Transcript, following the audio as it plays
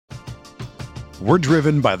We're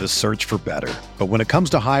driven by the search for better. But when it comes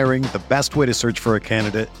to hiring, the best way to search for a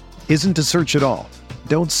candidate isn't to search at all.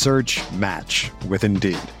 Don't search, match with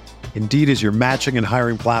Indeed. Indeed is your matching and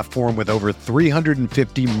hiring platform with over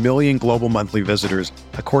 350 million global monthly visitors,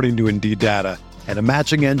 according to Indeed data, and a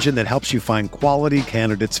matching engine that helps you find quality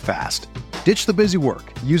candidates fast. Ditch the busy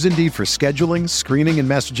work. Use Indeed for scheduling, screening, and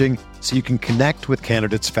messaging so you can connect with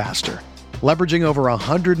candidates faster. Leveraging over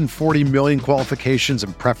 140 million qualifications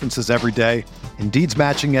and preferences every day, Indeed's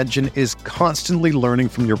matching engine is constantly learning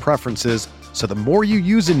from your preferences, so the more you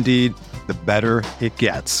use Indeed, the better it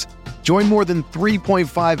gets. Join more than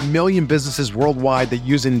 3.5 million businesses worldwide that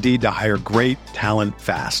use Indeed to hire great talent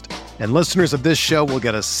fast. And listeners of this show will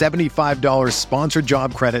get a $75 sponsored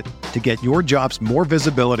job credit to get your jobs more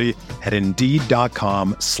visibility at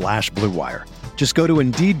Indeed.com/Blue Wire. Just go to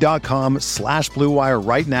Indeed.com/Blue Wire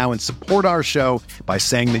right now and support our show by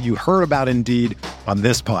saying that you heard about Indeed on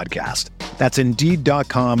this podcast. That's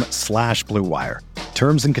Indeed.com/Blue Wire.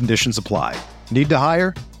 Terms and conditions apply. Need to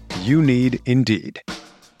hire? You need Indeed.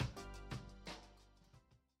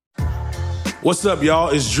 What's up, y'all?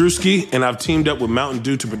 It's Drewski, and I've teamed up with Mountain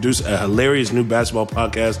Dew to produce a hilarious new basketball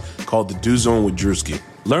podcast called The Dew Zone with Drewski.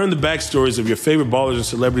 Learn the backstories of your favorite ballers and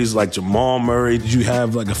celebrities like Jamal Murray. Did you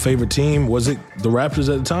have like a favorite team? Was it the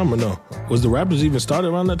Raptors at the time or no? Was the Raptors even started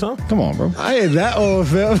around that time? Come on, bro. I ain't that old,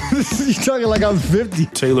 fam. You talking like I'm 50.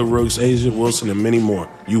 Taylor Rooks, Asia Wilson, and many more.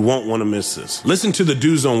 You won't want to miss this. Listen to The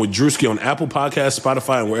Dew Zone with Drewski on Apple Podcasts,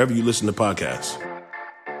 Spotify, and wherever you listen to podcasts.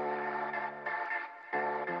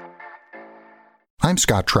 I'm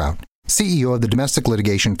Scott Trout, CEO of the domestic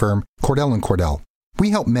litigation firm Cordell & Cordell.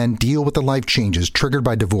 We help men deal with the life changes triggered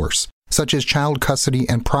by divorce, such as child custody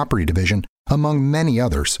and property division, among many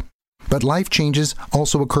others. But life changes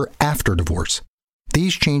also occur after divorce.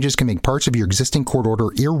 These changes can make parts of your existing court order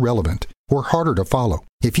irrelevant or harder to follow.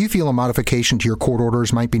 If you feel a modification to your court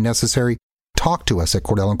orders might be necessary, talk to us at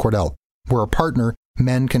Cordell & Cordell. We're a partner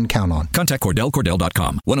men can count on. Contact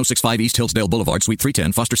CordellCordell.com, 1065 East Hillsdale Boulevard, Suite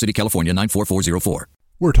 310, Foster City, California, 94404.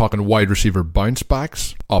 We're talking wide receiver bounce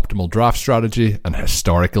backs, optimal draft strategy, and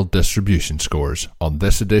historical distribution scores on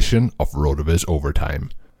this edition of RotoViz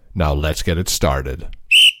Overtime. Now let's get it started.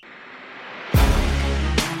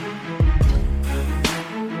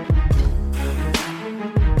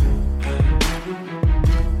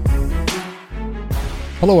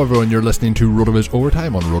 Hello everyone, you're listening to RotoViz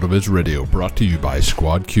Overtime on RotoViz Radio, brought to you by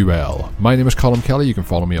Squad QL. My name is Colin Kelly, you can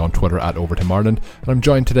follow me on Twitter at Overtime Ireland, and I'm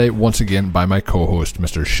joined today once again by my co-host,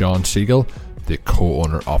 Mr. Sean Siegel, the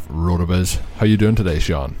co-owner of RotoViz. How you doing today,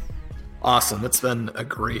 Sean? Awesome, it's been a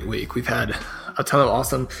great week. We've had a ton of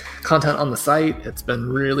awesome content on the site. It's been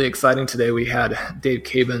really exciting. Today we had Dave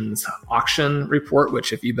Caban's auction report,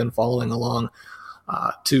 which if you've been following along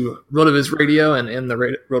to RotoViz Radio and in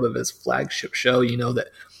the RotoViz flagship show, you know that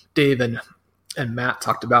Dave and Matt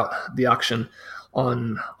talked about the auction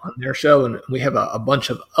on their show, and we have a bunch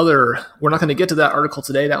of other. We're not going to get to that article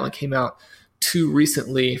today. That one came out too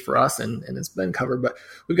recently for us and it's been covered, but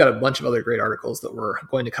we've got a bunch of other great articles that we're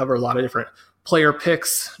going to cover, a lot of different player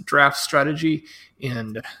picks, draft strategy,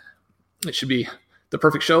 and it should be the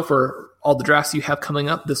perfect show for all the drafts you have coming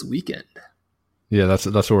up this weekend. Yeah, that's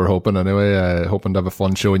what we're hoping anyway. Hoping to have a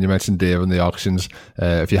fun show. And you mentioned Dave and the auctions.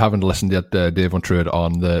 If you haven't listened yet, Dave went through it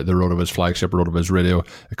on the RotoViz flagship, RotoViz Radio,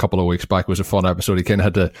 a couple of weeks back. It was a fun episode. He kind of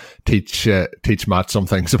had to teach Matt some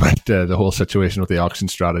things about the whole situation with the auction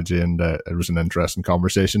strategy, and it was an interesting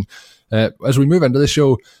conversation. As we move into the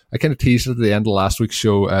show, I kind of teased it at the end of last week's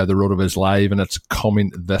show, the RotoViz Live, and it's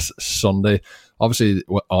coming this Sunday. Obviously,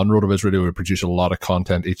 on RotoViz Radio, we produce a lot of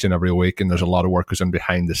content each and every week, and there's a lot of work goes in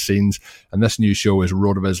behind the scenes. And this new show is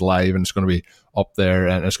RotoViz Live, and it's going to be up there,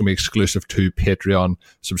 and it's going to be exclusive to Patreon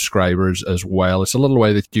subscribers as well. It's a little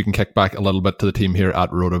way that you can kick back a little bit to the team here at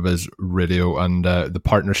RotoViz Radio, and the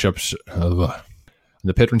partnerships.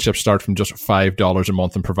 The patronships start from just $5 a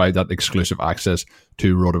month and provide that exclusive access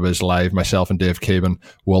to RotoViz Live. Myself and Dave Caban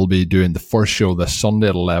will be doing the first show this Sunday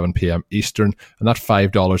at 11 p.m. Eastern, and that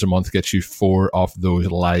 $5 a month gets you 4 of those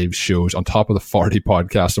live shows on top of the 40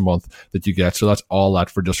 podcasts a month that you get. So that's all that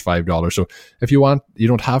for just $5. So if you want, you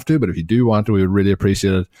don't have to, but if you do want to, we would really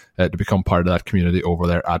appreciate it to become part of that community over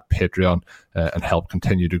there at Patreon and help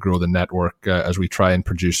continue to grow the network as we try and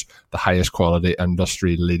produce the highest quality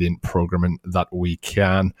industry-leading programming that we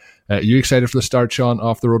can. Are you excited for the start, Sean,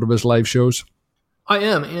 off the RotoViz Live shows? I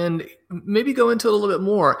am, and maybe go into it a little bit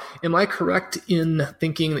more. Am I correct in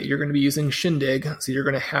thinking that you're going to be using Shindig? So you're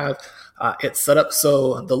going to have it set up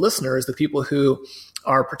so the listeners, the people who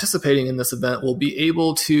are participating in this event, will be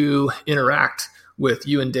able to interact with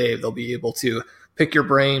you and Dave. They'll be able to pick your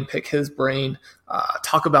brain, pick his brain,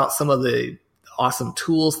 talk about some of the awesome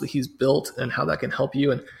tools that he's built and how that can help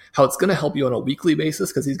you and how it's going to help you on a weekly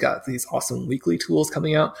basis because he's got these awesome weekly tools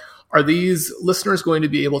coming out. Are these listeners going to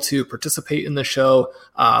be able to participate in the show,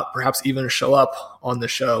 perhaps even show up on the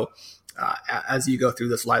show as you go through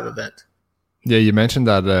this live event? Yeah, you mentioned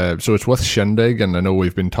that. So it's with Shindig, and I know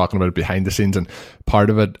we've been talking about it behind the scenes, and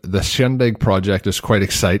part of it, the Shindig project is quite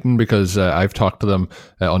exciting because I've talked to them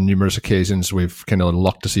on numerous occasions. We've kind of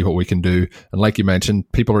looked to see what we can do. And like you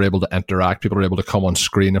mentioned, people are able to interact. People are able to come on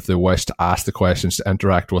screen if they wish to ask the questions, to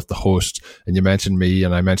interact with the host. And you mentioned me,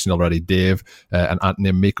 and I mentioned already Dave, and Anthony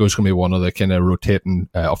and Miko is going to be one of the kind of rotating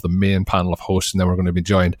of the main panel of hosts. And then we're going to be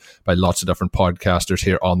joined by lots of different podcasters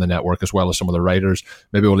here on the network, as well as some of the writers.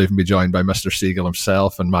 Maybe we'll even be joined by Mr. Siegel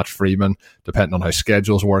himself and Matt Freeman, depending on how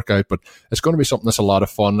schedules work out. But it's going to be something that's a lot of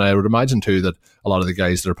fun. I would imagine too that a lot of the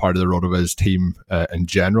guys that are part of the RotoViz team in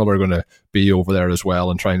general are going to be over there as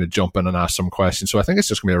well and trying to jump in and ask some questions. So I think it's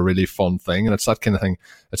just going to be a really fun thing. And it's that kind of thing.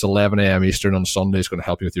 It's 11 a.m. Eastern on Sunday. It's going to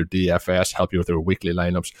help you with your DFS, help you with your weekly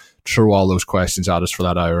lineups. Throw all those questions at us for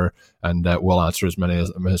that hour, and we'll answer as many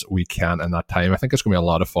as we can in that time. I think it's going to be a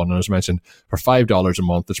lot of fun. And as mentioned, for $5 a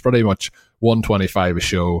month, it's pretty much $125 a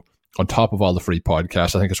show. On top of all the free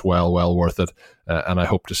podcasts, I think it's well worth it. And I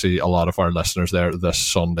hope to see a lot of our listeners there this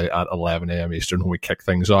Sunday at 11 a.m. Eastern when we kick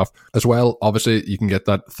things off. As well, obviously, you can get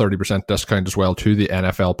that 30% discount as well to the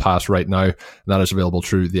NFL Pass right now. And that is available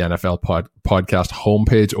through the NFL podcast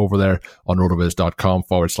homepage over there on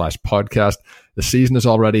rotoviz.com/podcast. The season is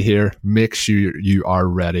already here. Make sure you are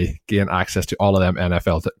ready. Gain access to all of them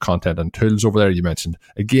NFL content and tools over there. You mentioned,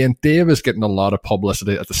 again, Dave is getting a lot of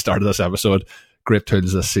publicity at the start of this episode. Great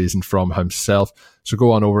tools this season from himself. So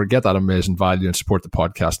go on over, get that amazing value and support the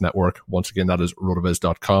podcast network. Once again, that is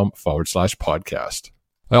rotoviz.com/podcast.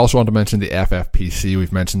 I also want to mention the FFPC.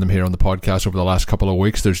 We've mentioned them here on the podcast over the last couple of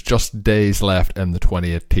weeks. There's just days left in the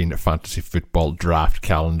 2018 fantasy football draft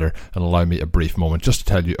calendar. And allow me a brief moment just to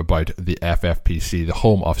tell you about the FFPC, the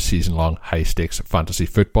home of season-long high-stakes fantasy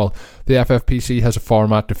football. The FFPC has a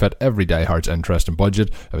format to fit every diehard's interest and budget.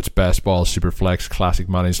 If it's best ball, superflex, classic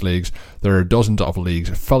managed leagues, there are dozens of leagues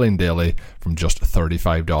filling daily from just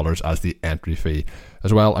 $35 as the entry fee.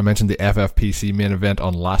 As well, I mentioned the FFPC main event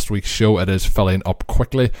on last week's show. It is filling up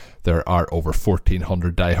quickly. There are over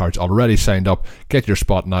 1,400 diehards already signed up. Get your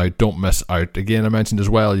spot now. Don't miss out. Again, I mentioned as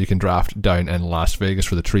well, you can draft down in Las Vegas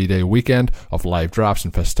for the 3-day weekend of live drafts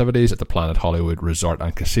and festivities at the Planet Hollywood Resort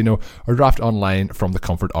and Casino, or draft online from the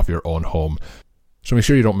comfort of your own home. So make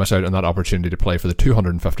sure you don't miss out on that opportunity to play for the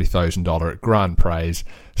 $250,000 grand prize.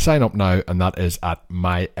 Sign up now, and that is at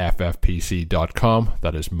myffpc.com.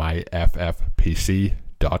 That is myffpc.com.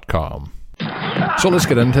 So let's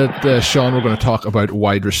get into it. Sean, we're going to talk about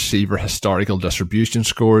wide receiver historical distribution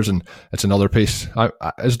scores, and it's another piece.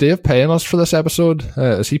 Is Dave paying us for this episode?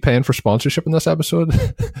 Is he paying for sponsorship in this episode?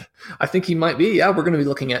 I think he might be. Yeah, we're going to be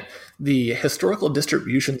looking at the historical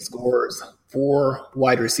distribution scores for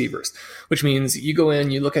wide receivers, which means you go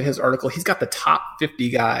in, you look at his article, he's got the top 50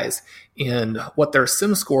 guys and what their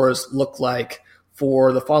sim scores look like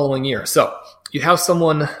for the following year. So you have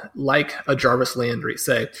someone like a Jarvis Landry,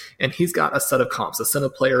 say, and he's got a set of comps, a set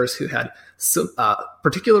of players who had some,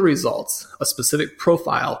 particular results, a specific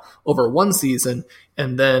profile over one season,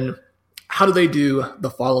 and then how do they do the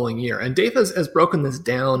following year? And Dave has broken this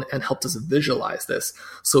down and helped us visualize this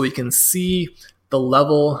so we can see the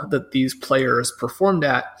level that these players performed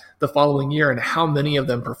at the following year and how many of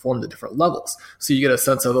them performed at different levels. So you get a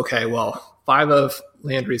sense of, okay, well, 5 of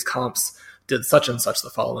Landry's comps did such and such the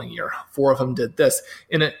following year. 4 of them did this.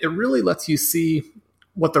 And it really lets you see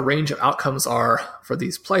what the range of outcomes are for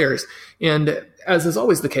these players. And as is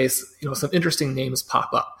always the case, some interesting names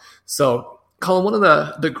pop up. So Colin, one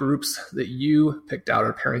of the groups that you picked out,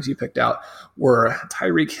 or pairings you picked out, were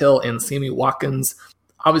Tyreek Hill and Sammy Watkins.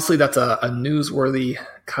 Obviously, that's a newsworthy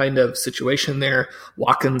kind of situation there.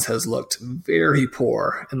 Watkins has looked very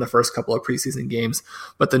poor in the first couple of preseason games,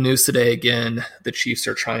 but the news today, again, the Chiefs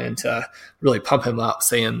are trying to really pump him up,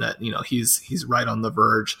 saying that he's right on the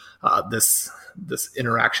verge. This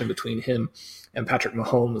interaction between him and Patrick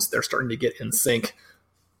Mahomes, they're starting to get in sync.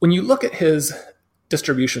 When you look at his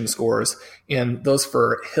distribution scores and those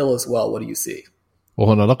for Hill as well, what do you see? Well,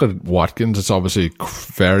 when I look at Watkins, it's obviously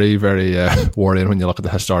very, very worrying when you look at the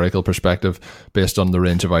historical perspective. Based on the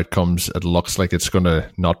range of outcomes, it looks like it's going to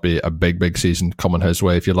not be a big season coming his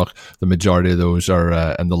way. If you look, the majority of those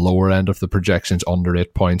are in the lower end of the projections, under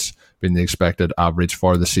 8 points being the expected average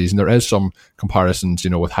for the season. There is some comparisons,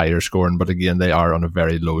 with higher scoring, but again, they are on a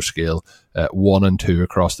very low scale. 1 and 2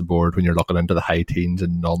 across the board when you're looking into the high teens,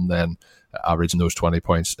 and none then averaging those 20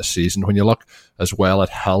 points a season. When you look as well at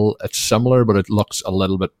Hill, it's similar, but it looks a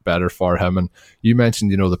little bit better for him. And you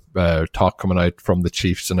mentioned, the talk coming out from the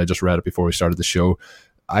Chiefs, and I just read it before we started the show.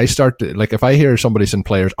 If I hear somebody saying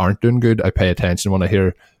players aren't doing good, I pay attention. When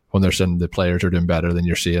they're saying the players are doing better than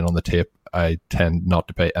you're seeing on the tape, I tend not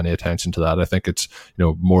to pay any attention to that. I think it's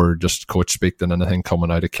more just coach speak than anything coming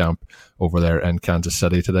out of camp over there in Kansas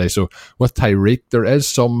City today. So with Tyreek, there is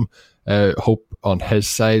some hope on his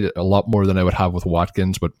side, a lot more than I would have with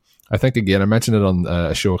Watkins. But I think, again, I mentioned it on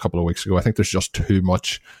a show a couple of weeks ago, I think there's just too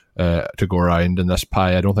much to go around in this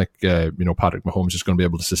pie. I don't think Patrick Mahomes is going to be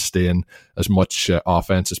able to sustain as much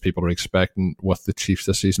offense as people are expecting with the Chiefs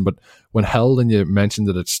this season. But when Hill, and you mentioned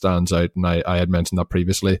that it stands out, and I had mentioned that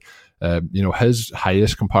previously, his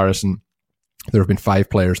highest comparison, there have been 5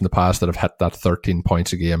 players in the past that have hit that 13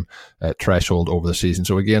 points a game threshold over the season.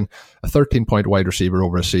 So again, a 13-point wide receiver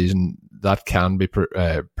over a season, that can be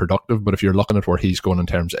productive. But if you're looking at where he's going in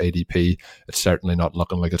terms of ADP, it's certainly not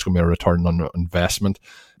looking like it's going to be a return on investment.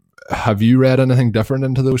 Have you read anything different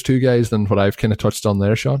into those two guys than what I've kind of touched on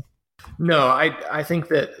there, Sean? No, I think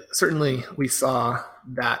that certainly we saw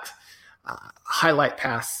that highlight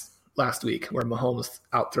pass last week where Mahomes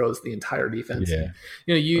outthrows the entire defense. Yeah,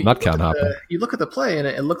 that can happen. You look at the play and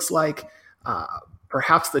it looks like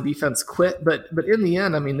perhaps the defense quit, but in the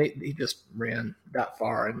end, I mean, they just ran that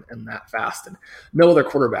far and that fast, and no other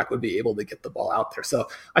quarterback would be able to get the ball out there. So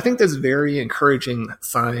I think there's very encouraging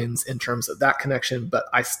signs in terms of that connection, but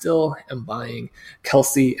I still am buying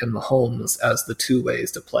Kelce and Mahomes as the two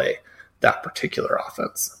ways to play that particular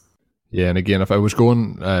offense. Yeah, and again, if I was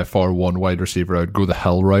going for one wide receiver, I would go the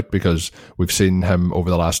Hill route, because we've seen him over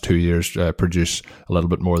the last 2 years produce a little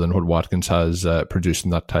bit more than what Watkins has produced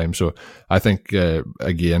in that time. So I think,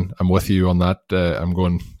 again, I'm with you on that. I'm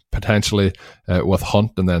going potentially with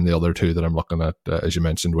Hunt, and then the other two that I'm looking at, as you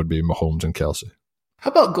mentioned, would be Mahomes and Kelce.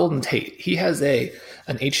 How about Golden Tate? He has an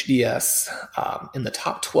HDS in the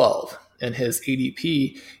top 12. And his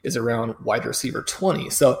ADP is around wide receiver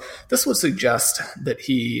 20. So this would suggest that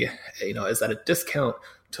he, is at a discount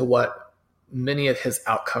to what many of his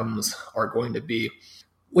outcomes are going to be.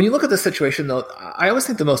 When you look at this situation, though, I always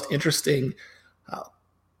think the most interesting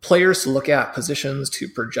players to look at, positions to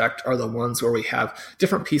project, are the ones where we have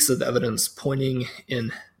different pieces of evidence pointing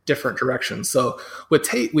in different directions. So with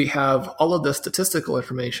Tate, we have all of the statistical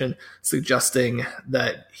information suggesting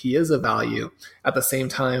that he is a value. At the same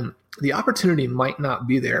time, the opportunity might not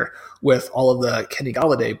be there with all of the Kenny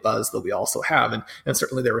Golladay buzz that we also have. And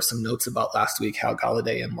certainly there were some notes about last week how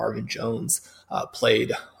Golladay and Marvin Jones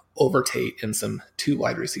played over Tate in some 2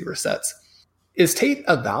 wide receiver sets. Is Tate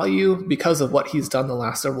a value because of what he's done the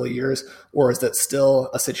last several years, or is it still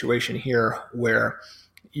a situation here where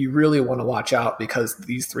you really want to watch out because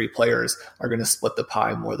these 3 players are going to split the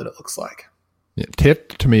pie more than it looks like? Yeah,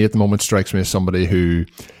 Tate, to me, at the moment, strikes me as somebody who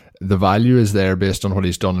the value is there based on what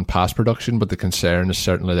he's done in past production, but the concern is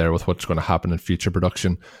certainly there with what's going to happen in future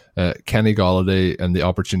production. Kenny Golladay and the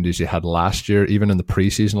opportunities he had last year, even in the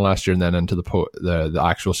preseason last year and then into the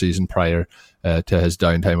actual season prior to his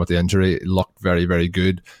downtime with the injury, looked very, very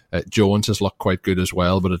good. Jones has looked quite good as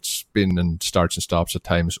well, but it's been in starts and stops at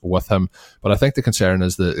times with him. But I think the concern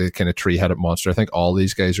is the kind of three-headed monster. I think all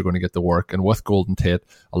these guys are going to get the work, and with Golden Tate,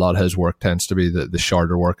 a lot of his work tends to be the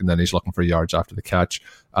shorter work, and then he's looking for yards after the catch.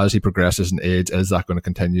 As he progresses in age, is that going to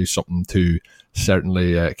continue? Something to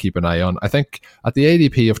certainly keep an eye on. I think at the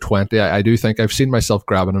ADP of 20, I do think I've seen myself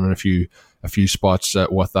grabbing him in a few spots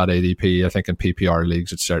with that ADP. I think in PPR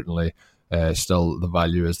leagues, it's certainly still the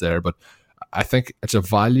value is there, but I think it's a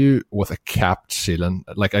value with a capped ceiling.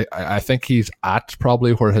 Like I think he's at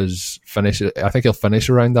probably where his finish. I think he'll finish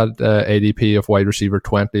around that ADP of wide receiver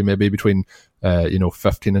 20, maybe between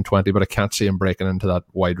 15 and 20. But I can't see him breaking into that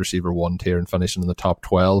wide receiver 1 tier and finishing in the top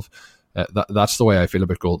 12. That's the way I feel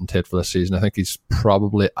about Golden Tate for this season. I think he's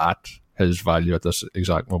probably at his value at this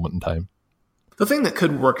exact moment in time. The thing that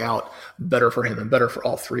could work out better for him and better for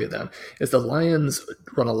all 3 of them is the Lions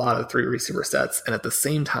run a lot of 3 receiver sets, and at the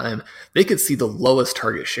same time, they could see the lowest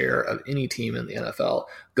target share of any team in the NFL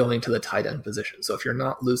going to the tight end position. So if you're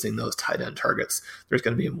not losing those tight end targets, there's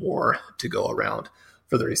going to be more to go around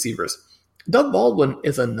for the receivers. Doug Baldwin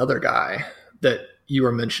is another guy that you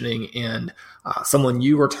were mentioning and someone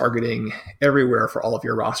you were targeting everywhere for all of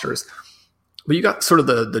your rosters. But you got sort of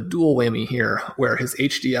the dual whammy here where his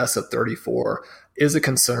HDS of 34 is a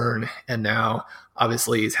concern, and now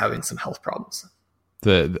obviously he's having some health problems.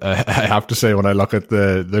 I have to say, when I look at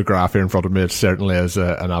the graph here in front of me, it certainly is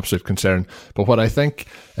an absolute concern. But what I think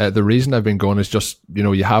the reason I've been going is just,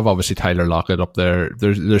 you have obviously Tyler Lockett up there.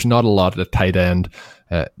 There's not a lot at tight end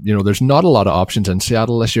there's not a lot of options in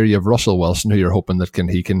Seattle this year. You have Russell Wilson, who you're hoping that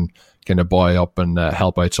he can kind of buoy up and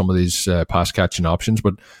help out some of these pass catching options.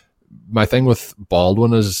 But my thing with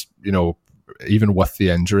Baldwin is, even with the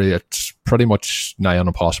injury, it's pretty much nigh on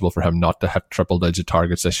impossible for him not to hit triple-digit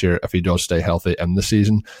targets this year if he does stay healthy in the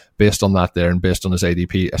season. Based on that there and based on his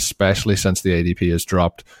ADP, especially since the ADP has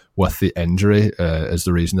dropped with the injury, is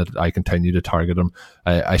the reason that I continue to target him.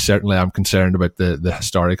 I certainly am concerned about the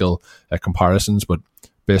historical comparisons, but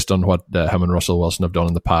based on what him and Russell Wilson have done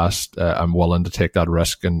in the past, I'm willing to take that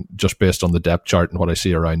risk. And just based on the depth chart and what I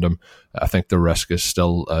see around him, I think the risk is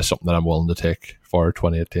still something that I'm willing to take for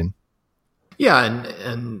 2018. Yeah,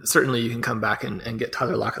 and certainly you can come back and get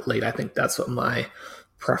Tyler Lockett late. I think that's what my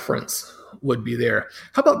preference would be there.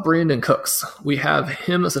 How about Brandon Cooks? We have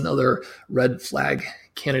him as another red flag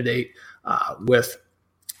candidate with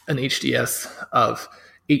an HDS of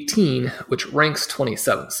 18, which ranks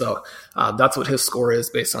 27. So that's what his score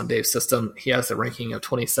is based on Dave's system. He has a ranking of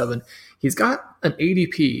 27. He's got an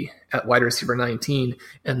ADP at wide receiver 19.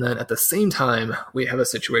 And then at the same time, we have a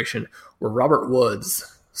situation where Robert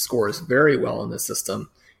Woods scores very well in this system,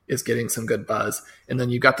 is getting some good buzz. And then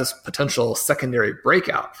you've got this potential secondary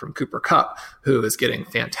breakout from Cooper Kupp, who is getting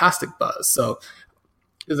fantastic buzz. So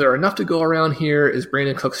is there enough to go around here? Is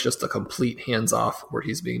Brandon Cooks just a complete hands-off where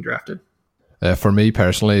he's being drafted? For me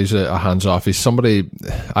personally, he's a hands-off. He's somebody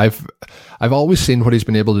I've always seen what he's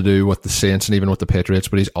been able to do with the Saints and even with the Patriots,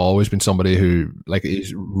 but he's always been somebody who,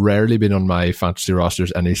 he's rarely been on my fantasy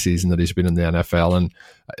rosters any season that he's been in the NFL. And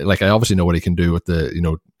I obviously know what he can do with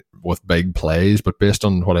with big plays, but based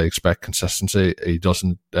on what I expect consistency, he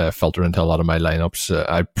doesn't filter into a lot of my lineups.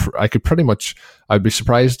 I could pretty much, I'd be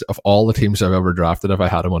surprised of all the teams I've ever drafted if I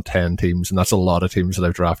had him on 10 teams, and that's a lot of teams that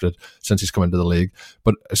I've drafted since he's come into the league.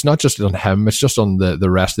 But it's not just on him, it's just on the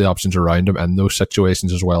rest of the options around him and those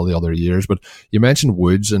situations as well the other years. But you mentioned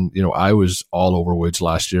Woods, and I was all over Woods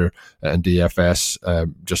last year in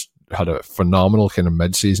DFS, just had a phenomenal kind of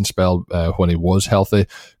mid-season spell when he was healthy.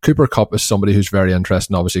 Cooper Kupp is somebody who's very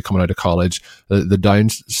interesting, obviously coming out of college. The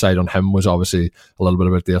downside on him was obviously a little bit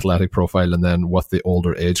about the athletic profile and then with the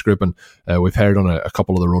older age group. And we've heard on a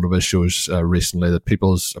couple of the RotoViz shows recently that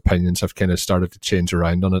people's opinions have kind of started to change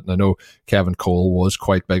around on it. And I know Kevin Cole was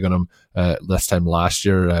quite big on him this time last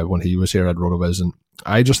year when he was here at RotoViz. And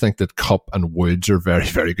I just think that Kupp and Woods are very,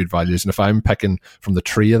 very good values. And if I'm picking from the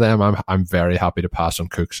three of them, I'm very happy to pass on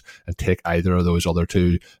Cooks and take either of those other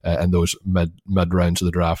two in those mid rounds of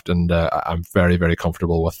the draft. And I'm very, very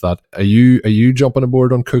comfortable with that. Are you jumping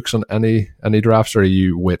aboard on Cooks on any drafts, or are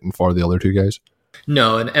you waiting for the other two guys?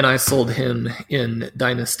 No, and I sold him in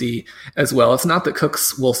Dynasty as well. It's not that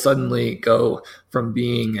Cooks will suddenly go from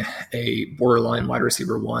being a borderline wide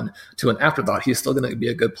receiver one to an afterthought. He's still going to be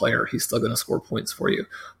a good player. He's still going to score points for you.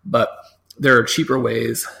 But there are cheaper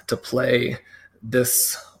ways to play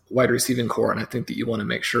this wide receiving core, and I think that you want to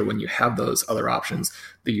make sure when you have those other options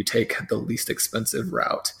that you take the least expensive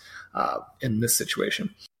route in this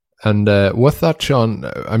situation. And with that, Sean,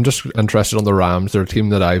 I'm just interested on the Rams. They're a team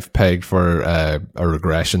that I've pegged for a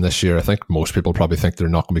regression this year. I think most people probably think they're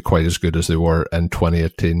not going to be quite as good as they were in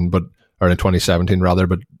 2018, or in 2017 rather.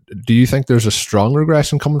 But do you think there's a strong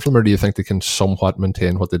regression coming from them, or do you think they can somewhat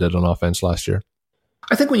maintain what they did on offense last year?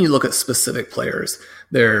 I think when you look at specific players,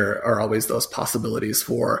 there are always those possibilities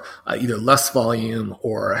for either less volume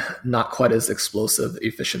or not quite as explosive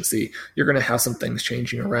efficiency. You're going to have some things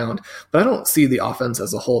changing around, but I don't see the offense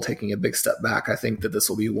as a whole taking a big step back. I think that this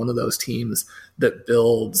will be one of those teams that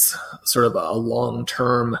builds sort of a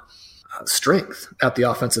long-term strength at the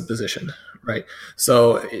offensive position, right?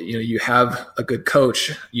 So, you have a good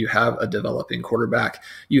coach, you have a developing quarterback,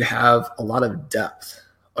 you have a lot of depth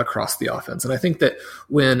across the offense. And I think that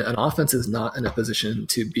when an offense is not in a position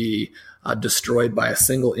to be destroyed by a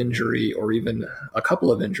single injury or even a couple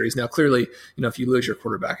of injuries. Now, clearly, if you lose your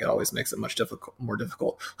quarterback, it always makes it much more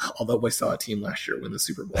difficult. Although we saw a team last year win the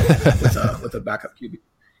Super Bowl with a backup QB.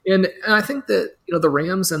 And I think that, the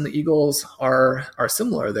Rams and the Eagles are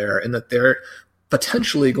similar there in that they're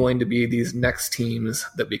potentially going to be these next teams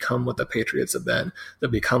that become what the Patriots have been, that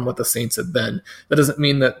become what the Saints have been. That doesn't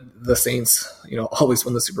mean that the Saints, always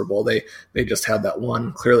win the Super Bowl. They just had that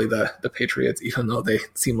one. Clearly the Patriots, even though they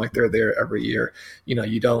seem like they're there every year,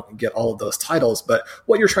 you don't get all of those titles. But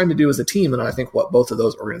what you're trying to do as a team, and I think what both of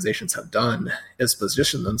those organizations have done, is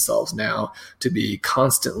position themselves now to be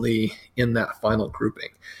constantly in that final grouping.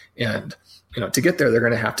 And, to get there, they're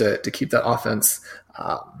going to have to keep that offense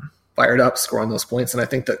fired up, scoring those points. And I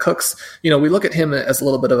think that Cooks, we look at him as a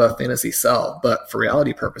little bit of a fantasy sell, but for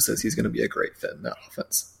reality purposes, he's going to be a great fit in that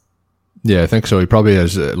offense. Yeah, I think so. He probably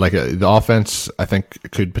is. The offense, I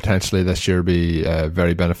think, could potentially this year be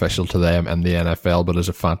very beneficial to them and the NFL, but as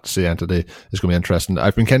a fantasy entity, it's going to be interesting.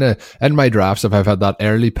 I've been kind of, in my drafts, if I've had that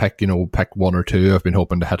early pick, pick 1 or 2, I've been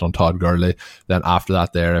hoping to hit on Todd Gurley. Then after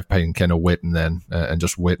that I've been kind of waiting and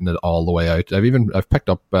just waiting it all the way out. I've picked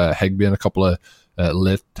up Higbee and a couple of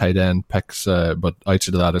late tight end picks, but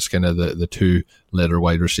outside of that, it's kind of the 2 later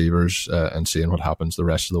wide receivers and seeing what happens the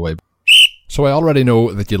rest of the way. So I already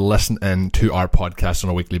know that you listen in to our podcast on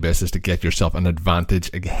a weekly basis to get yourself an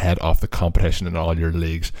advantage ahead of the competition in all your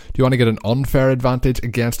leagues. Do you want to get an unfair advantage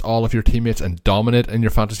against all of your teammates and dominate in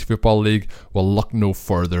your fantasy football league? Well, look no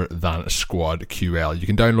further than Squad QL. You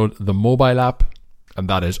can download the mobile app, and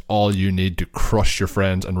that is all you need to crush your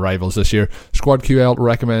friends and rivals this year. Squad QL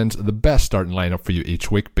recommends the best starting lineup for you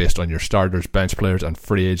each week based on your starters, bench players, and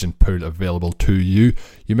free agent pool available to you.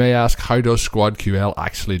 You may ask, how does Squad QL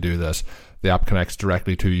actually do this? The app connects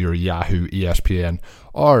directly to your Yahoo, ESPN,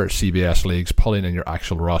 or CBS leagues, pulling in your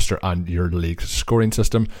actual roster and your league's scoring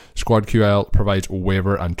system. Squad QL provides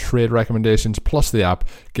waiver and trade recommendations, plus the app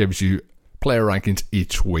gives you player rankings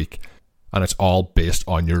each week. And it's all based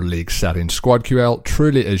on your league settings. Squad QL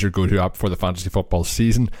truly is your go-to app for the fantasy football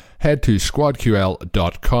season. Head to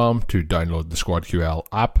squadql.com to download the Squad QL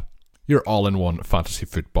app, your all-in-one fantasy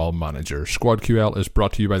football manager. Squad QL is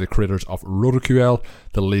brought to you by the creators of RotoQL,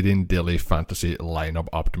 the leading daily fantasy lineup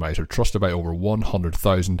optimizer, trusted by over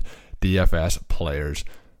 100,000 DFS players.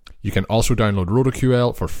 You can also download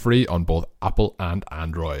RotoQL for free on both Apple and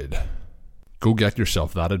Android. Go get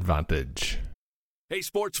yourself that advantage. Hey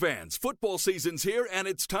sports fans, football season's here and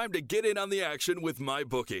it's time to get in on the action with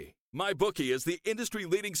MyBookie. MyBookie is the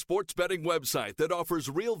industry-leading sports betting website that offers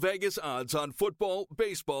real Vegas odds on football,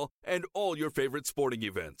 baseball, and all your favorite sporting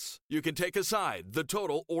events. You can take a side, the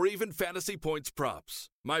total, or even fantasy points props.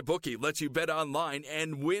 MyBookie lets you bet online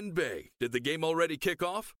and win big. Did the game already kick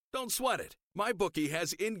off? Don't sweat it. MyBookie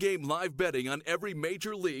has in-game live betting on every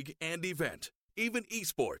major league and event, even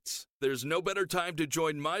esports. There's no better time to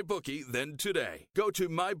join MyBookie than today. Go to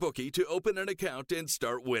MyBookie to open an account and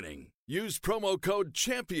start winning. Use promo code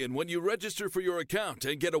CHAMPION when you register for your account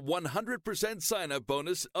and get a 100% sign-up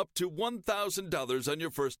bonus up to $1,000 on your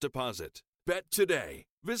first deposit. Bet today.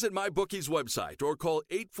 Visit MyBookie's website or call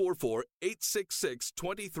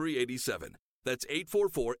 844-866-2387. That's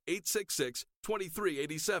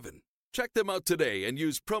 844-866-2387. Check them out today and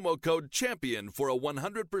use promo code CHAMPION for a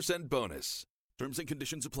 100% bonus. Terms and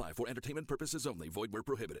conditions apply for entertainment purposes only. Void where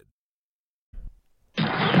prohibited.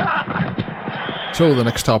 So the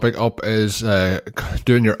next topic up is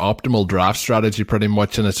doing your optimal draft strategy pretty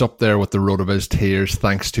much, and it's up there with the RotoViz tiers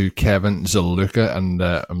thanks to Kevin Zaluka, and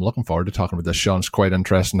I'm looking forward to talking about this. Sean's quite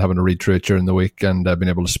interesting, having to read through it during the week and being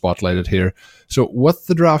able to spotlight it here. So with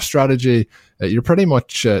the draft strategy, you're pretty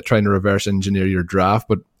much trying to reverse engineer your draft,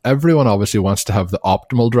 but everyone obviously wants to have the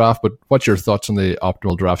optimal draft, but what's your thoughts on the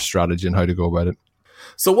optimal draft strategy and how to go about it?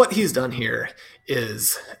 So what he's done here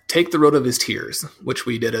is take the RotoViz tiers, which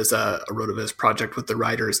we did as a RotoViz project with the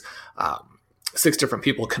writers, 6 different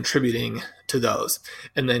people contributing to those.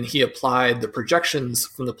 And then he applied the projections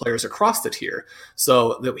from the players across the tier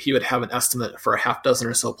so that he would have an estimate for a half dozen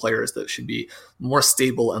or so players that should be more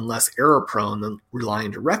stable and less error prone than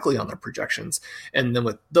relying directly on their projections. And then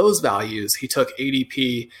with those values, he took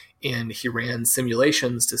ADP and he ran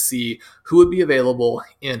simulations to see who would be available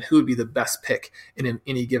and who would be the best pick in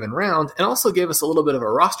any given round, and also gave us a little bit of a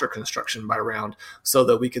roster construction by round so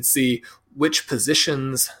that we could see which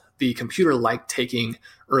positions the computer liked taking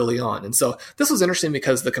early on. And so this was interesting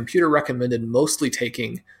because the computer recommended mostly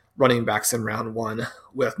taking running backs in round 1,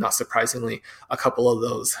 with, not surprisingly, a couple of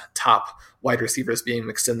those top wide receivers being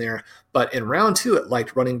mixed in there. But in round 2, it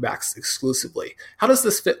liked running backs exclusively. How does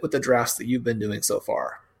this fit with the drafts that you've been doing so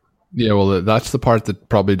far? Yeah, well, that's the part that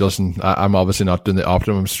probably doesn't. I'm obviously not doing the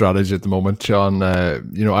optimum strategy at the moment, Sean.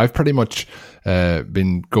 I've pretty much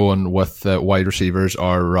been going with wide receivers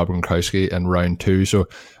or Rob Gronkowski in round 2. So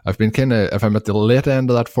I've been if I'm at the late end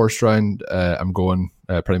of that first round, I'm going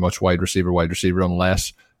pretty much wide receiver,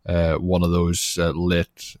 unless one of those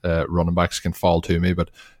late running backs can fall to me.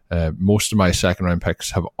 But most of my second round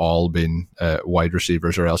picks have all been wide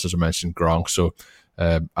receivers, or else, as I mentioned, Gronk. So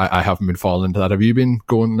I haven't been falling into that. Have you been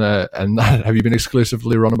going and have you been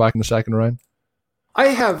exclusively running back in the second round? I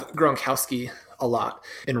have Gronkowski a lot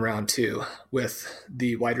in round 2, with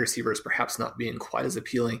the wide receivers perhaps not being quite as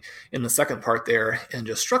appealing in the second part there, and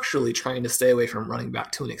just structurally trying to stay away from running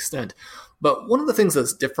back to an extent. But one of the things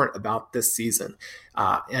that's different about this season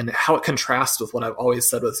and how it contrasts with what I've always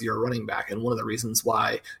said with your running back, and one of the reasons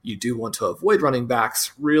why you do want to avoid running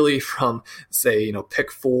backs really from, say,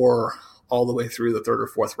 pick 4 all the way through the third or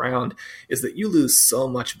fourth round is that you lose so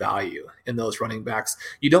much value in those running backs.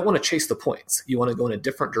 You don't want to chase the points. You want to go in a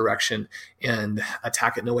different direction and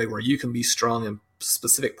attack it in a way where you can be strong in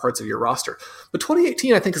specific parts of your roster. But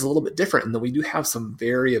 2018, I think, is a little bit different in that we do have some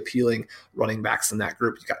very appealing running backs in that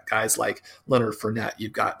group. You've got guys like Leonard Fournette.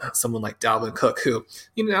 You've got someone like Dalvin Cook, who,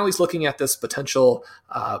 now he's looking at this potential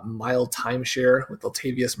mild timeshare with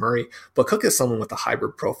Latavius Murray. But Cook is someone with a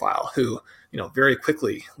hybrid profile who, very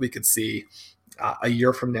quickly we could see a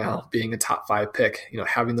year from now being a top 5 pick,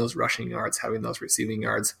 having those rushing yards, having those receiving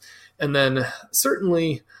yards. And then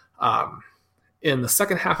certainly, in the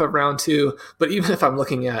second half of round 2, but even if I'm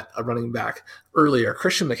looking at a running back earlier,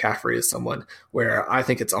 Christian McCaffrey is someone where I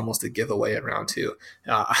think it's almost a giveaway in round 2.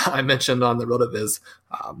 I mentioned on the RotoViz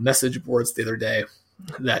message boards the other day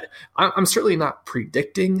that I'm certainly not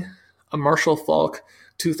predicting a Marshall Faulk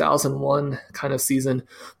 2001 kind of season,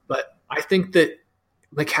 but I think that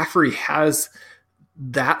McCaffrey has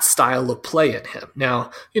that style of play in him. Now,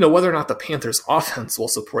 whether or not the Panthers offense will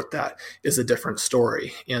support that is a different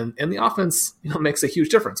story. And the offense, makes a huge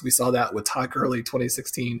difference. We saw that with Todd Gurley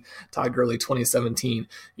 2016, Todd Gurley 2017,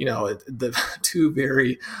 the two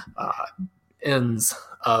very ends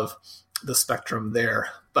of the spectrum there.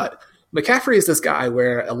 But McCaffrey is this guy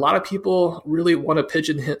where a lot of people really want to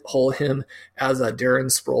pigeonhole him as a Darren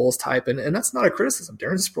Sproles type, and that's not a criticism.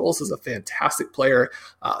 Darren Sproles is a fantastic player,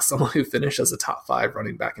 someone who finished as a top 5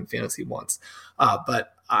 running back in fantasy once.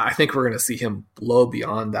 But I think we're going to see him blow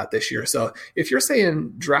beyond that this year. So if you're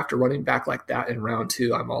saying draft a running back like that in round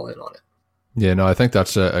 2, I'm all in on it. Yeah, no, I think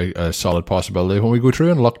that's a solid possibility. When we go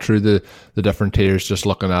through and look through the different tiers, just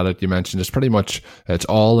looking at it, you mentioned it's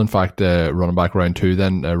all, in fact, running back round 2,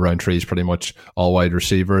 then round 3 is pretty much all wide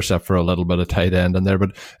receiver, except for a little bit of tight end in there.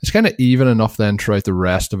 But it's kind of even enough then throughout the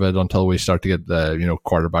rest of it until we start to get,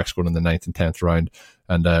 quarterbacks going in the 9th and 10th round.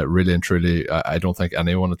 And really and truly, I don't think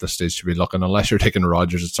anyone at this stage should be looking, unless you're taking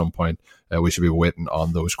Rodgers at some point. We should be waiting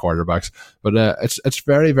on those quarterbacks. But it's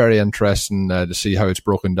very, very interesting to see how it's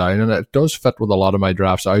broken down. And it does fit with a lot of my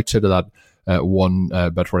drafts outside of that one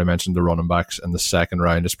bit where I mentioned the running backs in the second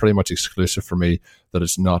round. It's pretty much exclusive for me that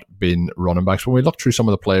it's not been running backs. When we look through some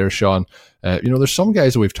of the players, Sean, there's some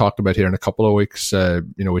guys that we've talked about here in a couple of weeks. I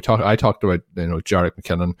talked about Jerick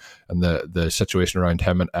McKinnon and the situation around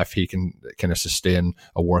him and if he can kind of sustain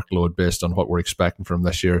a workload based on what we're expecting from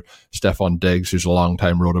this year. Stephon Diggs, who's a long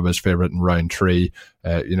time RotoViz favorite in round 3.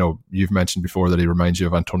 You've mentioned before that he reminds you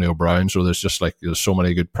of Antonio Brown, so there's so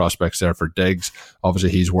many good prospects there for Diggs.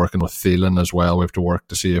 Obviously, he's working with Thielen as well. We have to work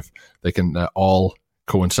to see if they can all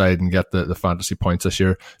coincide and get the fantasy points this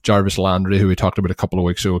year. Jarvis Landry, who we talked about a couple of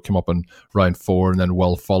weeks ago, came up in round 4, and then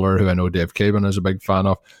Will Fuller, who I know Dave Cabin is a big fan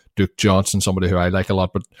of. Duke Johnson, somebody who I like a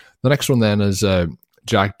lot. But the next one then is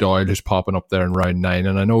Jack Doyle, who's popping up there in round 9.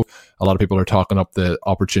 And I know a lot of people are talking up the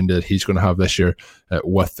opportunity that he's going to have this year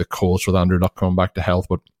with the Colts, with Andrew Luck coming back to health.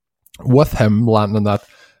 But with him landing in that,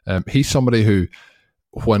 he's somebody who,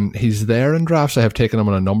 when he's there in drafts, I have taken him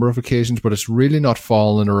on a number of occasions, but it's really not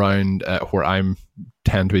falling around where I'm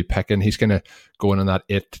tend to be picking. He's kind of going in that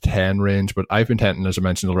 8 to 10 range, but I've been tempting, as I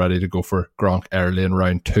mentioned already, to go for Gronk early in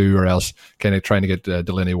round 2, or else kind of trying to get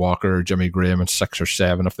Delaney Walker or Jimmy Graham in 6 or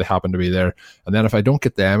 7 if they happen to be there. And then if I don't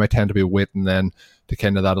get them, I tend to be waiting then to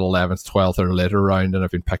kind of that 11th, 12th or later round, and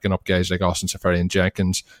I've been picking up guys like Austin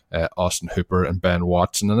Seferian-Jenkins, Austin Hooper and Ben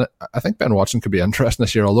Watson. And I think Ben Watson could be interesting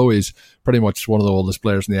this year, although he's pretty much one of the oldest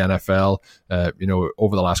players in the NFL.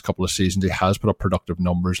 Over the last couple of seasons, he has put up productive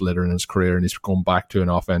numbers later in his career, and he's going back to an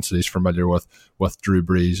offense that he's familiar with Drew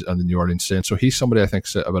Brees and the New Orleans Saints. So he's somebody I think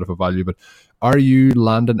is a bit of a value. But are you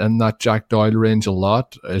landing in that Jack Doyle range a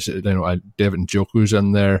lot? Is it, David Njoku's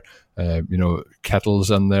in there, Kettle's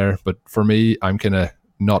in there, but for me, I'm kind of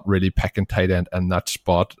not really picking tight end in that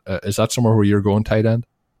spot. Is that somewhere where you're going tight end?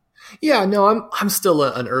 Yeah, no, I'm still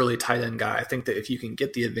an early tight end guy. I think that if you can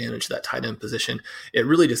get the advantage of that tight end position, it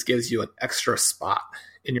really just gives you an extra spot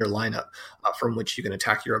in your lineup from which you can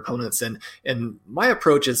attack your opponents. And my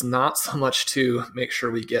approach is not so much to make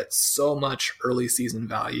sure we get so much early season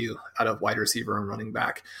value out of wide receiver and running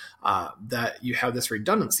back that you have this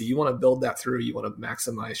redundancy. You want to build that through. You want to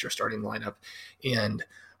maximize your starting lineup and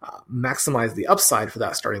maximize the upside for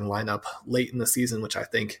that starting lineup late in the season, which I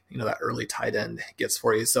think, that early tight end gets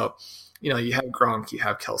for you. So, you have Gronk, you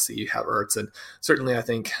have Kelsey, you have Ertz, and certainly I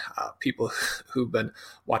think people who've been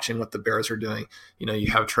watching what the Bears are doing,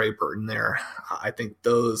 you have Trey Burton there. I think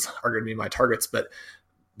those are going to be my targets. But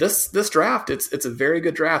this draft, it's a very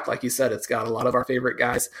good draft. Like you said, it's got a lot of our favorite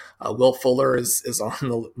guys. Will Fuller is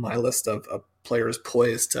on my list of players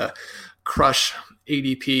poised to crush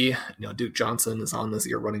ADP. Duke Johnson is on this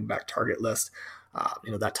year running back target list.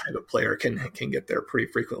 that type of player can get there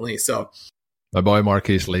pretty frequently. So my boy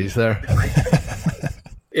Marquise Lee's there.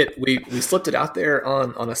 We slipped it out there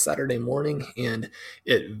on a Saturday morning, and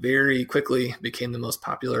it very quickly became the most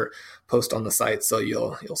popular post on the site. So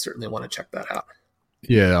you'll certainly want to check that out.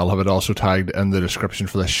 Yeah, I'll have it also tagged in the description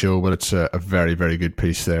for this show, but it's a very, very good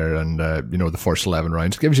piece there. And, the first 11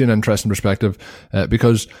 rounds gives you an interesting perspective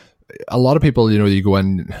because a lot of people, you go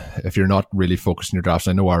in, if you're not really focused on your drafts,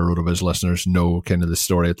 I know our RotoViz listeners know kind of the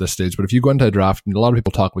story at this stage, but if you go into a draft, and a lot of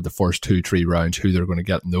people talk about the first 2-3 rounds, who they're going to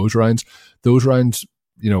get in those rounds,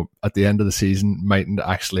 at the end of the season mightn't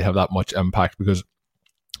actually have that much impact, because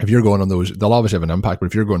if you're going on those, they'll obviously have an impact, but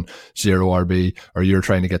if you're going 0 RB, or you're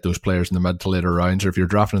trying to get those players in the mid to later rounds, or if you're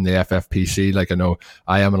drafting in the FFPC, like I know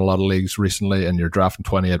I am in a lot of leagues recently, and you're drafting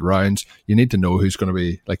 28 rounds, you need to know who's going to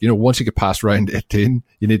be, once you get past round 18,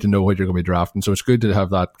 you need to know what you're going to be drafting. So it's good to have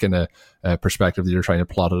that kind of perspective that you're trying to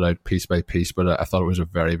plot it out piece by piece. But I thought it was a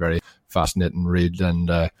very, very fascinating read, and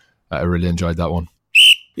I really enjoyed that one.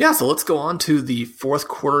 Yeah, so let's go on to the fourth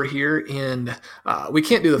quarter here, and we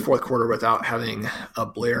can't do the fourth quarter without having a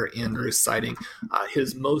Blair Andrews sighting.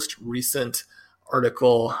 His most recent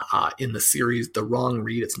article in the series, The Wrong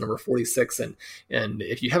Read, it's number 46, and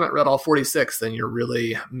if you haven't read all 46, then you're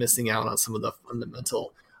really missing out on some of the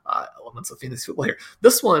fundamental elements of fantasy football here.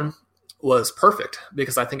 This one was perfect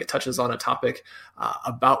because I think it touches on a topic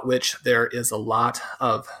about which there is a lot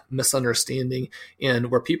of misunderstanding,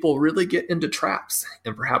 and where people really get into traps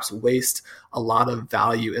and perhaps waste a lot of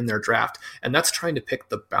value in their draft. And that's trying to pick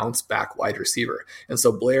the bounce back wide receiver. And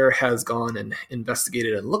so Blair has gone and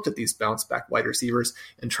investigated and looked at these bounce back wide receivers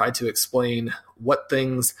and tried to explain what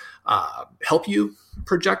things help you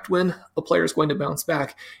project when a player is going to bounce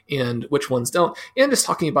back and which ones don't, and just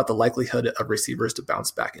talking about the likelihood of receivers to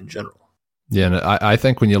bounce back in general. Yeah, and I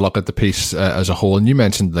think when you look at the piece as a whole, and you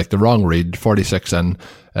mentioned The Wrong Read, 46 in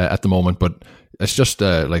at the moment, but it's just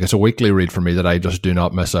it's a weekly read for me that I just do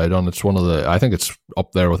not miss out on. It's I think it's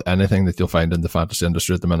up there with anything that you'll find in the fantasy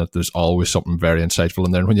industry at the minute. There's always something very insightful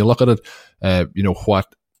in there. And when you look at it,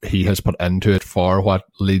 what he has put into it for what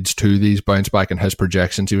leads to these bounce back and his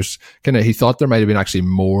projections, he thought there might have been actually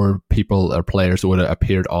more people or players that would have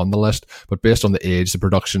appeared on the list, but based on the age, the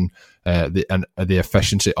production, the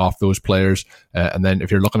efficiency of those players, and then if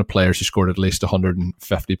you're looking at players who scored at least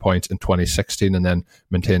 150 points in 2016 and then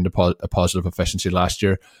maintained a positive efficiency last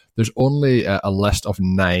year, there's only a list of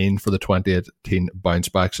 9 for the 2018 bounce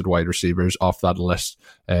backs at wide receivers off that list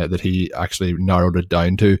that he actually narrowed it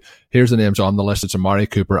down to. Here's the names on the list. It's Amari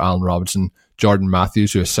Cooper, Allen Robinson, Jordan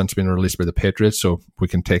Matthews, who has since been released by the Patriots, so we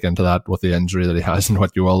can take into that with the injury that he has and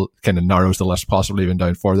what you will kind of narrows the list possibly even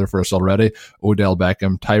down further for us already. Odell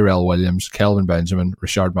Beckham, Tyrell Williams, Kelvin Benjamin,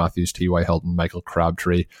 Rashard Matthews, T.Y. Hilton, Michael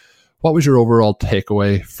Crabtree. What was your overall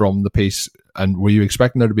takeaway from the piece? And were you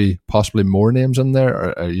expecting there to be possibly more names in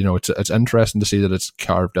there? Or, it's interesting to see that it's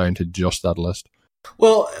carved down to just that list.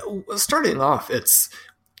 Well, starting off, it's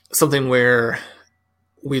something where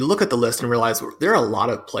we look at the list and realize there are a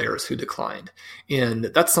lot of players who declined. And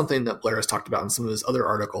that's something that Blair has talked about in some of his other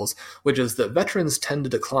articles, which is that veterans tend to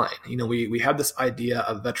decline. We have this idea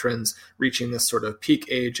of veterans reaching this sort of peak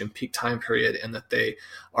age and peak time period, and that they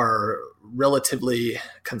are relatively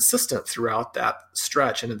consistent throughout that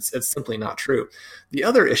stretch. And it's simply not true. The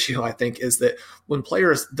other issue, I think, is that when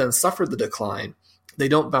players then suffer the decline, they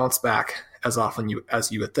don't bounce back as often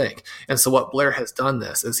as you would think. And so what Blair has done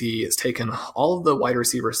this is he has taken all of the wide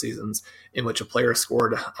receiver seasons in which a player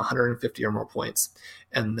scored 150 or more points,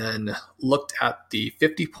 and then looked at the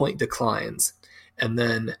 50-point declines, and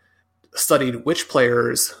then studied which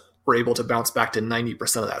players were able to bounce back to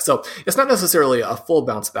 90% of that. So it's not necessarily a full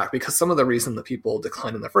bounce back, because some of the reason that people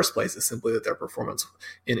decline in the first place is simply that their performance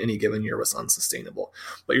in any given year was unsustainable.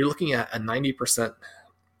 But you're looking at a 90%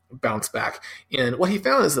 bounce back. And what he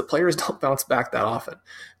found is that players don't bounce back that often.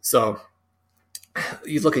 So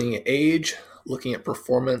you're looking at age, looking at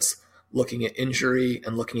performance, looking at injury,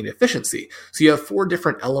 and looking at efficiency. So you have 4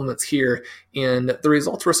 different elements here, and the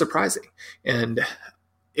results were surprising. And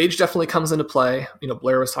age definitely comes into play.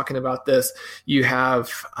 Blair was talking about this. You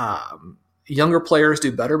have younger players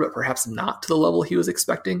do better, but perhaps not to the level he was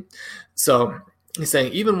expecting. So he's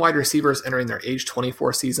saying even wide receivers entering their age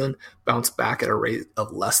 24 season bounce back at a rate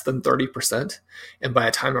of less than 30%. And by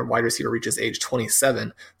the time a wide receiver reaches age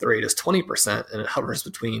 27, the rate is 20%, and it hovers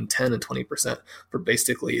between 10 and 20% for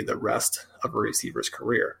basically the rest of a receiver's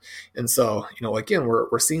career. And so, again,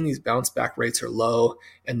 we're seeing these bounce back rates are low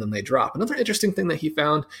and then they drop. Another interesting thing that he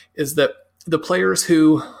found is that the players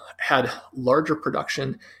who had larger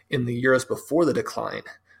production in the years before the decline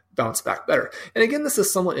bounce back better. And again, this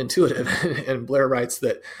is somewhat intuitive. And Blair writes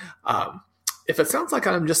that if it sounds like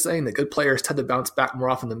I'm just saying that good players tend to bounce back more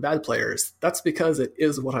often than bad players, that's because it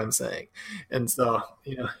is what I'm saying. And so,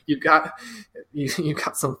 you've got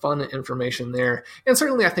some fun information there. And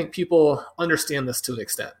certainly I think people understand this to an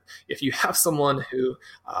extent. If you have someone who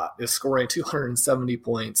is scoring 270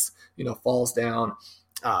 points, falls down,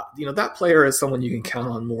 that player is someone you can count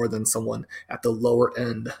on more than someone at the lower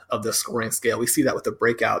end of the scoring scale. We see that with the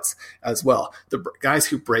breakouts as well. The guys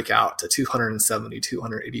who break out to 270,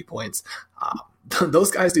 280 points,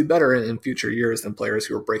 those guys do better in future years than players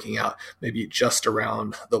who are breaking out maybe just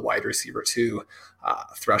around the wide receiver 2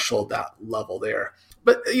 threshold, that level there.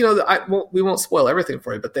 But, we won't spoil everything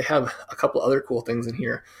for you, but they have a couple other cool things in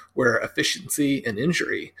here where efficiency and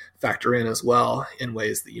injury factor in as well in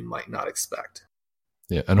ways that you might not expect.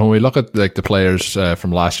 Yeah, and when we look at the players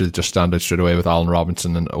from last year that just stand out straight away with Allen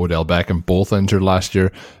Robinson and Odell Beckham, both injured last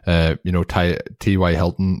year. T.Y.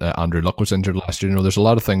 Hilton, Andrew Luck was injured last year. There's a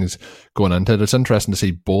lot of things going into it. It's interesting to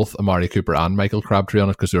see both Amari Cooper and Michael Crabtree on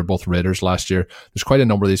it because they were both Raiders last year. There's quite a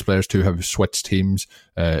number of these players too have switched teams.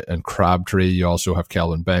 And Crabtree, you also have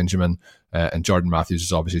Kelvin Benjamin. And Jordan Matthews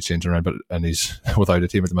is obviously changing around, and he's without a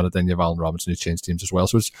team at the minute. Then you have Allen Robinson who changed teams as well.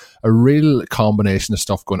 So it's a real combination of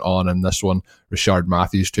stuff going on in this one. Rashard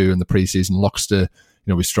Matthews too in the preseason looks to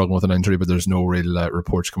be struggling with an injury, but there's no real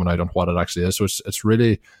reports coming out on what it actually is. So it's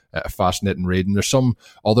really a fascinating read. And there's some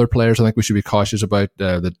other players I think we should be cautious about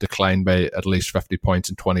that declined by at least 50 points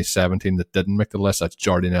in 2017 that didn't make the list. That's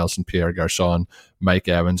Jordy Nelson, Pierre Garçon, Mike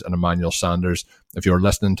Evans, and Emmanuel Sanders. If you're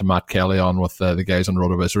listening to Matt Kelly on with the guys on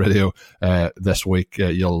RotoViz Radio this week,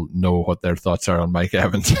 you'll know what their thoughts are on Mike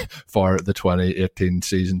Evans for the 2018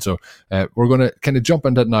 season. So we're going to kind of jump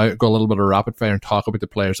into it now, go a little bit of rapid fire and talk about the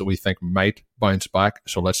players that we think might bounce back.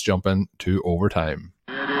 So let's jump into overtime.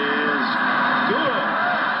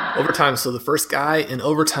 Overtime. So the first guy in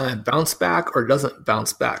overtime, bounce back or doesn't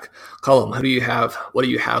bounce back? Colm, who do you have? What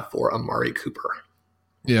do you have for Amari Cooper?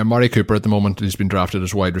 Yeah, Amari Cooper at the moment, he's been drafted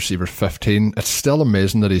as wide receiver 15. It's still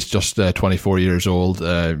amazing that he's just 24 years old,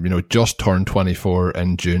 just turned 24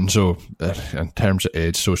 in June. So in terms of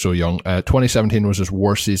age, so young. 2017 was his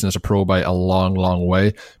worst season as a pro by a long, long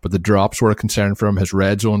way, but the drops were a concern for him. His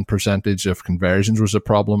red zone percentage of conversions was a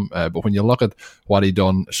problem. But when you look at what he'd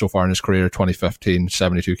done so far in his career, 2015,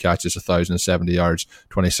 72 catches, 1,070 yards.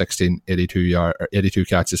 2016, 82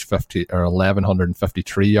 catches,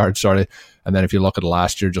 1,153 yards, And then if you look at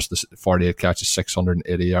last year, just the 48 catches,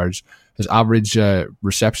 680 yards. His average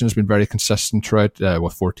reception has been very consistent throughout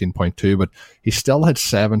with 14.2, but he still had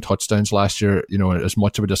 7 touchdowns last year. As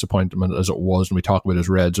much of a disappointment as it was when we talk about his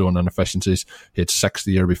red zone and efficiencies, he had 6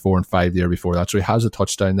 the year before and 5 the year before that. So he has a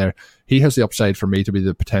touchdown there. He has the upside for me to be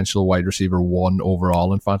the potential wide receiver 1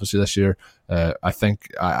 overall in fantasy this year. I think,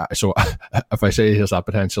 so if I say he has that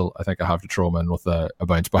potential, I think I have to throw him in with a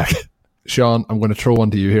bounce back. Sean, I'm going to throw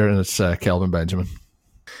one to you here, and it's Kelvin Benjamin.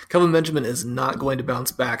 Kelvin Benjamin is not going to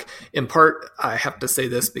bounce back. In part, I have to say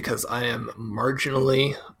this because I am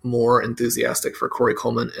marginally more enthusiastic for Corey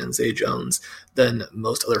Coleman and Zay Jones than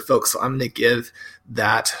most other folks. So I'm going to give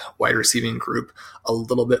that wide receiving group a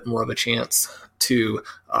little bit more of a chance to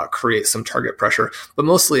create some target pressure. But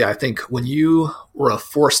mostly, I think when you were a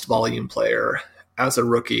forced volume player as a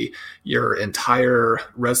rookie, your entire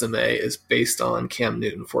resume is based on Cam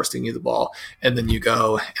Newton forcing you the ball, and then you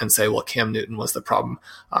go and say, well, Cam Newton was the problem.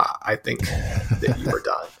 I think that you were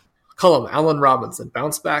done. Colm, Allen Robinson,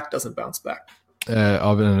 bounce back, doesn't bounce back?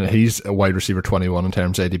 He's a wide receiver 21 in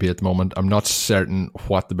terms of ADP at the moment. I'm not certain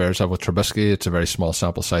what the Bears have with Trubisky. It's a very small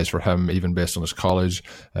sample size for him, even based on his college.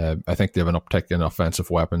 I think they have an uptick in offensive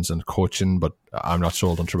weapons and coaching, but I'm not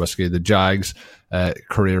sold on Trubisky. The Jags'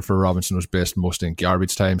 career for Robinson was based mostly in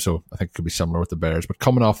garbage time, so I think it could be similar with the Bears. But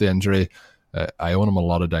coming off the injury, I own him a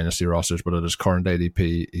lot of dynasty rosters, but at his current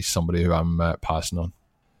ADP, he's somebody who I'm passing on.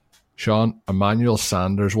 Sean, Emmanuel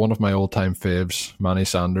Sanders, one of my all-time faves, Manny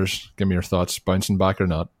Sanders. Give me your thoughts. Bouncing back or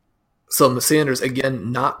not? So Sanders,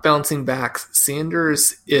 again, not bouncing back.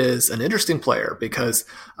 Sanders is an interesting player because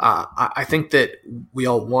I think that we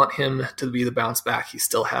all want him to be the bounce back. He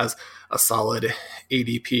still has a solid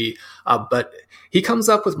ADP, but he comes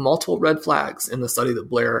up with multiple red flags in the study that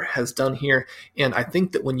Blair has done here. And I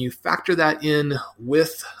think that when you factor that in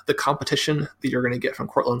with the competition that you're going to get from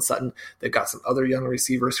Courtland Sutton, they've got some other young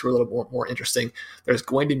receivers who are a little more interesting. There's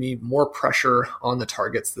going to be more pressure on the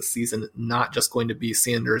targets this season, not just going to be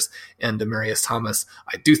Sanders and Demaryius Thomas.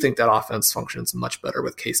 I do think that offense functions much better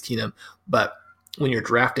with Case Keenum, but when you're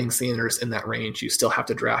drafting Sanders in that range, you still have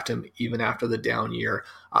to draft him even after the down year.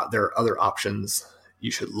 There are other options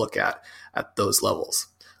you should look at those levels.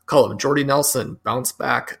 Colm, Jordy Nelson, bounce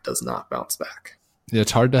back, does not bounce back? Yeah,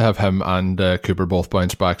 it's hard to have him and Cooper both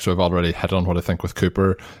bounce back, so I've already hit on what I think with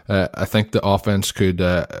Cooper. I think the offense could,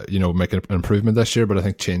 make an improvement this year, but I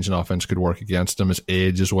think changing offense could work against him. His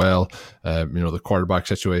age as well. The quarterback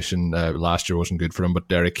situation last year wasn't good for him, but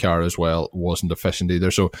Derek Carr as well wasn't efficient either.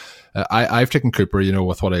 So I've taken Cooper,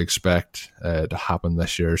 with what I expect to happen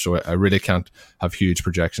this year. So I really can't have huge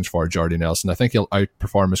projections for Jordy Nelson. I think he'll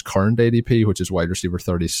outperform his current ADP, which is wide receiver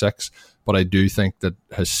 36, but I do think that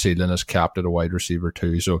his ceiling is capped at a wide receiver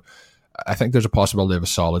 2. So I think there's a possibility of a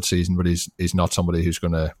solid season, but he's not somebody who's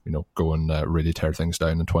going to go and really tear things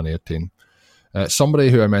down in 2018.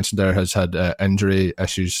 Somebody who I mentioned there has had injury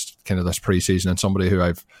issues kind of this preseason, and somebody who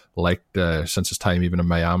I've liked since his time even in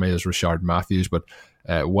Miami is Rashard Matthews. But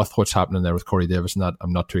with what's happening there with Corey Davis and that,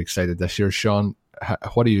 I'm not too excited this year. Sean,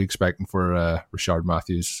 what are you expecting for Rashard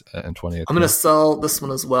Matthews in 2018? I'm going to sell this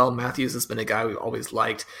one as well. Matthews has been a guy we've always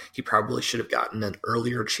liked. He probably should have gotten an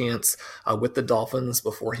earlier chance with the Dolphins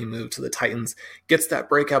before he moved to the Titans. Gets that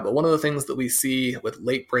breakout, but one of the things that we see with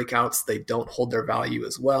late breakouts, they don't hold their value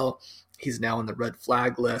as well. He's now on the red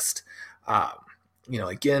flag list.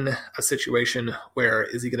 Again, a situation where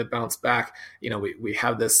is he going to bounce back? We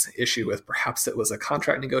have this issue with perhaps it was a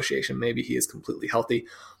contract negotiation. Maybe he is completely healthy,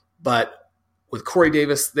 but with Corey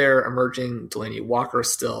Davis there emerging, Delaney Walker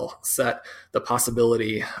still set, the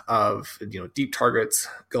possibility of deep targets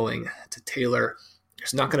going to Taylor.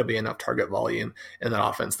 There's not going to be enough target volume in that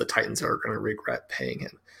offense. The Titans are going to regret paying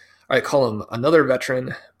him. All right, call him another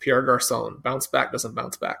veteran, Pierre Garçon. Bounce back, doesn't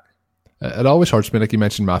bounce back. It always hurts me, like you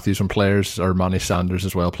mentioned Matthews, when players, or Manny Sanders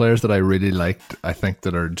as well, players that I really liked, I think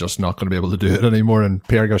that are just not going to be able to do it anymore, and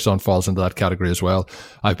Pierre Garçon falls into that category as well.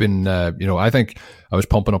 I've been, I think I was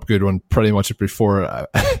pumping up Goodwin pretty much before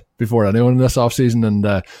anyone in this offseason, and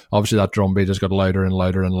obviously that drumbeat has got louder and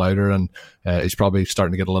louder and louder, and he's probably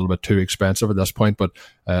starting to get a little bit too expensive at this point, but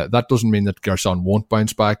that doesn't mean that Garçon won't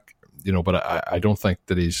bounce back, but I don't think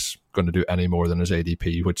that he's going to do any more than his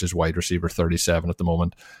ADP, which is wide receiver 37 at the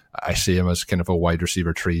moment. I see him as kind of a wide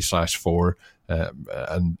receiver 3/4,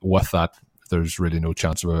 and with that, there's really no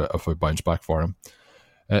chance of a bounce back for him.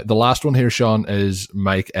 The last one here, Sean, is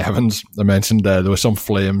Mike Evans. I mentioned there was some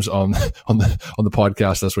flames on the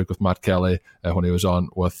podcast this week with Matt Kelly when he was on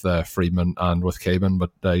with Friedman and with Cabin.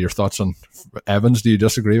 But your thoughts on Evans? Do you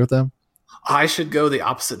disagree with them? I should go the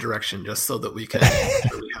opposite direction just so that we can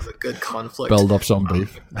really have a good conflict. Build up some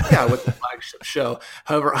beef. With the flagship show.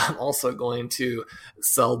 However, I'm also going to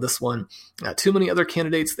sell this one. Too many other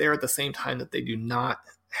candidates there at the same time that they do not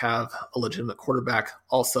have a legitimate quarterback.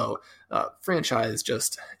 Also, franchise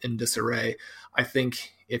just in disarray. I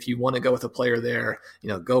think if you want to go with a player there,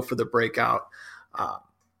 go for the breakout.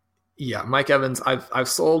 Mike Evans, I've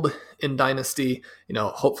sold in Dynasty.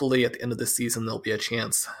 Hopefully at the end of the season, there'll be a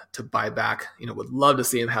chance to buy back. Would love to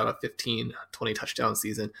see him have a 15, 20 touchdown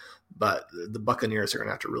season, but the Buccaneers are going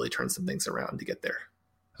to have to really turn some things around to get there.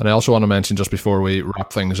 And I also want to mention, just before we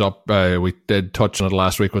wrap things up, we did touch on it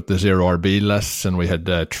last week with the 0 RB lists, and we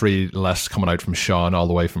had 3 lists coming out from Sean, all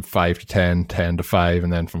the way from 5 to 10, 10 to 5,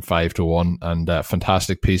 and then from 5 to 1, and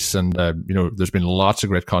fantastic piece. And there's been lots of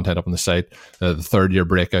great content up on the site, the third year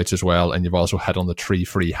breakouts as well, and you've also hit on the 3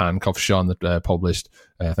 free handcuffs, Sean, that published,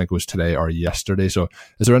 I think it was today or yesterday. So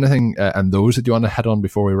is there anything and those that you want to hit on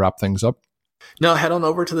before we wrap things up? No, head on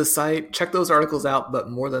over to the site, check those articles out,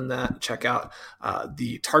 but more than that, check out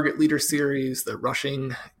the Target Leader series, the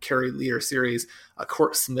Rushing Carry Leader series,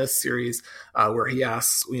 Court Smith series, where he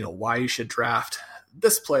asks, why you should draft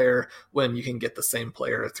this player when you can get the same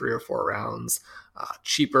player 3 or 4 rounds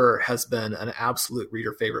cheaper, has been an absolute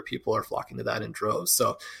reader favorite. People are flocking to that in droves.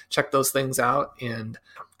 So check those things out, and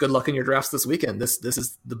good luck in your drafts this weekend. This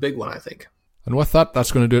is the big one, I think. And with that,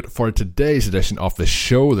 that's going to do it for today's edition of the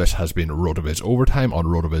show. This has been RotoViz Overtime on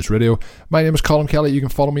RotoViz Radio. My name is Colin Kelly. You can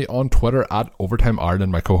follow me on Twitter at Overtime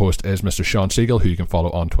Ireland. My co-host is Mr. Sean Siegel, who you can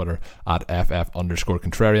follow on Twitter at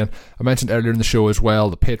FF_Contrarian. I mentioned earlier in the show as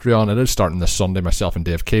well, the Patreon. It is starting this Sunday. Myself and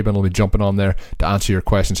Dave Cabin will be jumping on there to answer your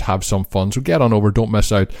questions, have some fun. So get on over, don't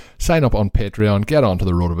miss out. Sign up on Patreon, get on to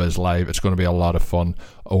the RotoViz Live. It's going to be a lot of fun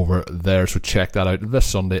over there, so check that out this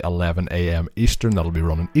Sunday, 11 a.m. Eastern. That'll be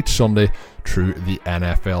running each Sunday through the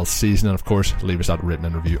NFL season. And of course, leave us that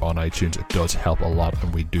written review on iTunes. It does help a lot,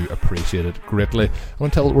 and we do appreciate it greatly. And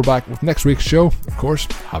until we're back with next week's show, of course,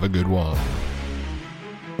 have a good one.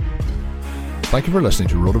 Thank you for listening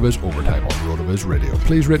to RotoViz Overtime on RotoViz Radio.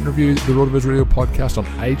 Please rate and review the RotoViz Radio podcast on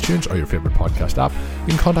iTunes or your favorite podcast app.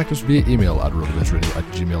 You can contact us via email at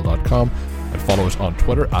rotovizradio@gmail.com and follow us on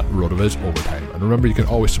Twitter at RotoViz Overtime. And remember, you can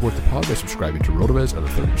always support the pod by subscribing to RotoViz at a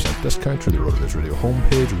 30% discount through the RotoViz Radio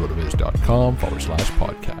homepage,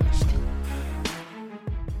 rotoviz.com/podcast.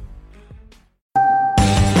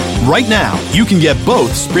 Right now, you can get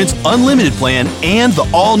both Sprint's unlimited plan and the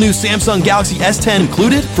all-new Samsung Galaxy S10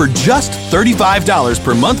 included for just $35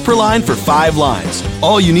 per month per line for 5 lines.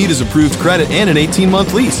 All you need is approved credit and an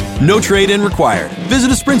 18-month lease. No trade-in required.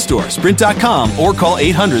 Visit a Sprint store, sprint.com, or call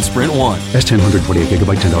 800-SPRINT-1. S10 128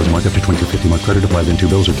 gigabyte, $10 a month after 2050 month credit applied, then 2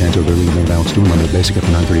 bills or cancelled early mail balance due. Unlimited basic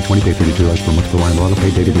after 9/30/20, pay $32 per month per line. Auto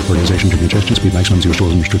pay, data deportation to congestion, speed maximums, your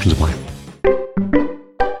stores and restrictions apply.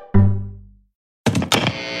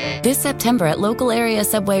 This September at local area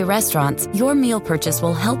Subway restaurants, your meal purchase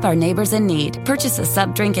will help our neighbors in need. Purchase a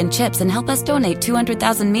sub, drink, and chips and help us donate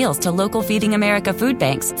 200,000 meals to local Feeding America food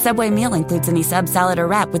banks. Subway meal includes any sub, salad, or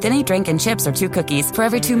wrap with any drink and chips or 2 cookies. For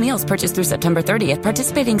every 2 meals purchased through September 30th,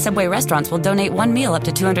 participating Subway restaurants will donate 1 meal up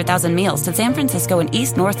to 200,000 meals to San Francisco and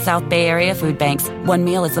East, North, South Bay Area food banks. 1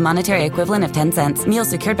 meal is the monetary equivalent of 10 cents. Meals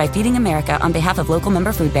secured by Feeding America on behalf of local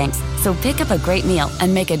member food banks. So pick up a great meal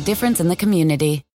and make a difference in the community.